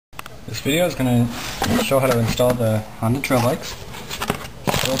This video is going to show how to install the Honda Trail Bike's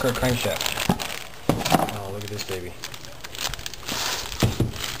stroker crankshaft. Oh, look at this baby.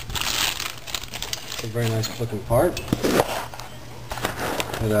 It's a very nice looking part. It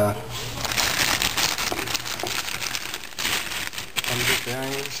comes with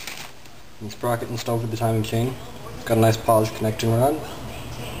bearings and sprocket installed with the timing chain. It's got a nice polished connecting rod.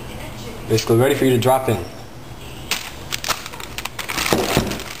 Basically ready for you to drop in.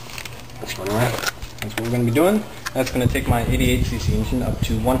 That's what we're going to be doing. That's going to take my 88cc engine up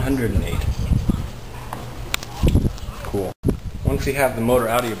to 108. Cool. Once you have the motor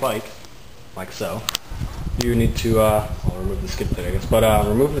out of your bike, like so, you need to, I'll remove the skid plate I guess, but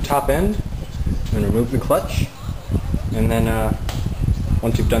remove the top end and remove the clutch, and then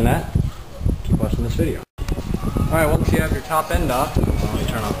once you've done that, keep watching this video. Alright, once you have your top end off, let me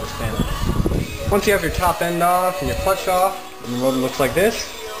turn off this fan. Once you have your top end off and your clutch off, and the motor looks like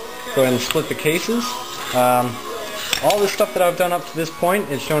this, go ahead and split the cases. All the stuff that I've done up to this point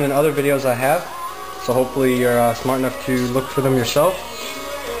is shown in other videos I have, so hopefully you're smart enough to look for them yourself.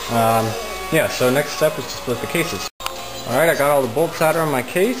 Yeah, so next step is to split the cases. Alright, I got all the bolts out on my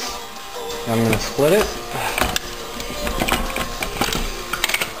case. I'm going to split it.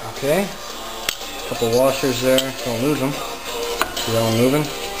 Okay. A couple washers there, don't lose them. See that one moving?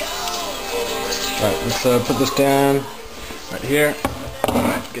 Alright, let's put this down right here.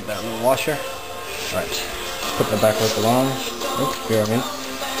 Alright, get that little washer. Alright, put that back where it belongs. Oops, here again.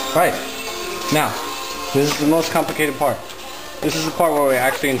 Alright, now, this is the most complicated part. This is the part where we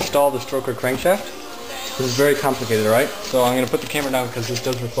actually install the stroker crankshaft. This is very complicated, alright? So I'm going to put the camera down because this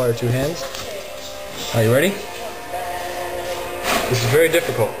does require two hands. Are you ready? This is very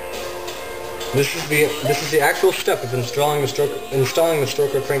difficult. This is the actual step of installing the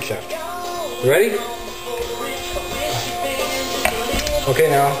stroker crankshaft. You ready? Okay,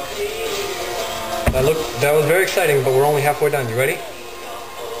 now, that was very exciting, but we're only halfway done. You ready?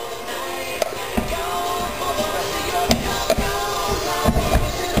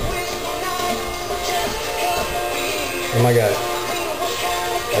 Oh my god.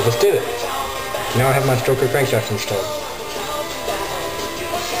 I just did it. Now I have my stroker crankshaft installed.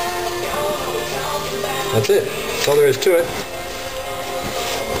 That's it. That's all there is to it.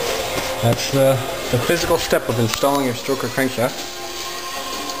 That's the physical step of installing your stroker crankshaft.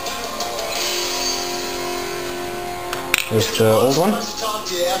 There's the old one. Talk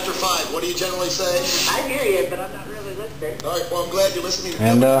to you after 5. What do you generally say? I hear you, but I'm not really listening. All right, well, I'm glad you're listening.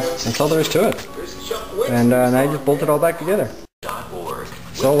 And that's all there is to it. And now you just bolt it all back together.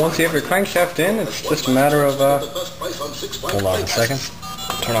 So once you have your crankshaft in, it's just a matter of hold on a second.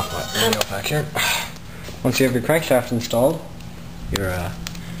 Turn off my radio back here. Once you have your crankshaft installed, your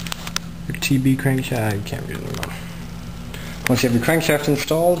TB crankshaft, you can't read it anymore. Once you have your crankshaft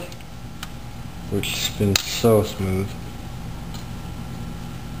installed, which spins so smooth.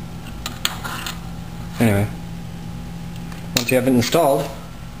 Anyway, once you have it installed,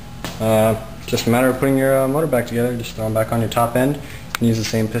 just a matter of putting your motor back together. Just throw them back on your top end. You can use the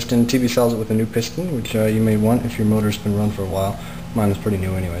same piston. TB sells it with a new piston, which you may want if your motor's been run for a while. Mine is pretty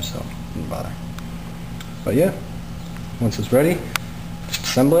new anyway, so don't bother. But yeah, once it's ready, just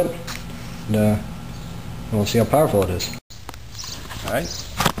assemble it, and we'll see how powerful it is. Alright.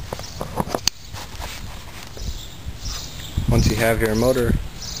 Once you have your motor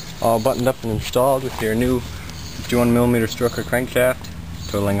all buttoned up and installed with your new 51mm stroker crankshaft,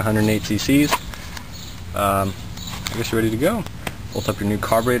 totaling 108 cc's, I guess you're ready to go. Bolt up your new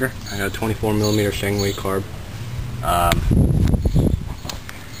carburetor. I got a 24mm Shangwei carb.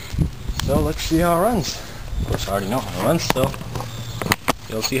 So let's see how it runs. Of course I already know how it runs, so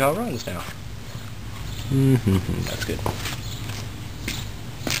you'll see how it runs now. That's good.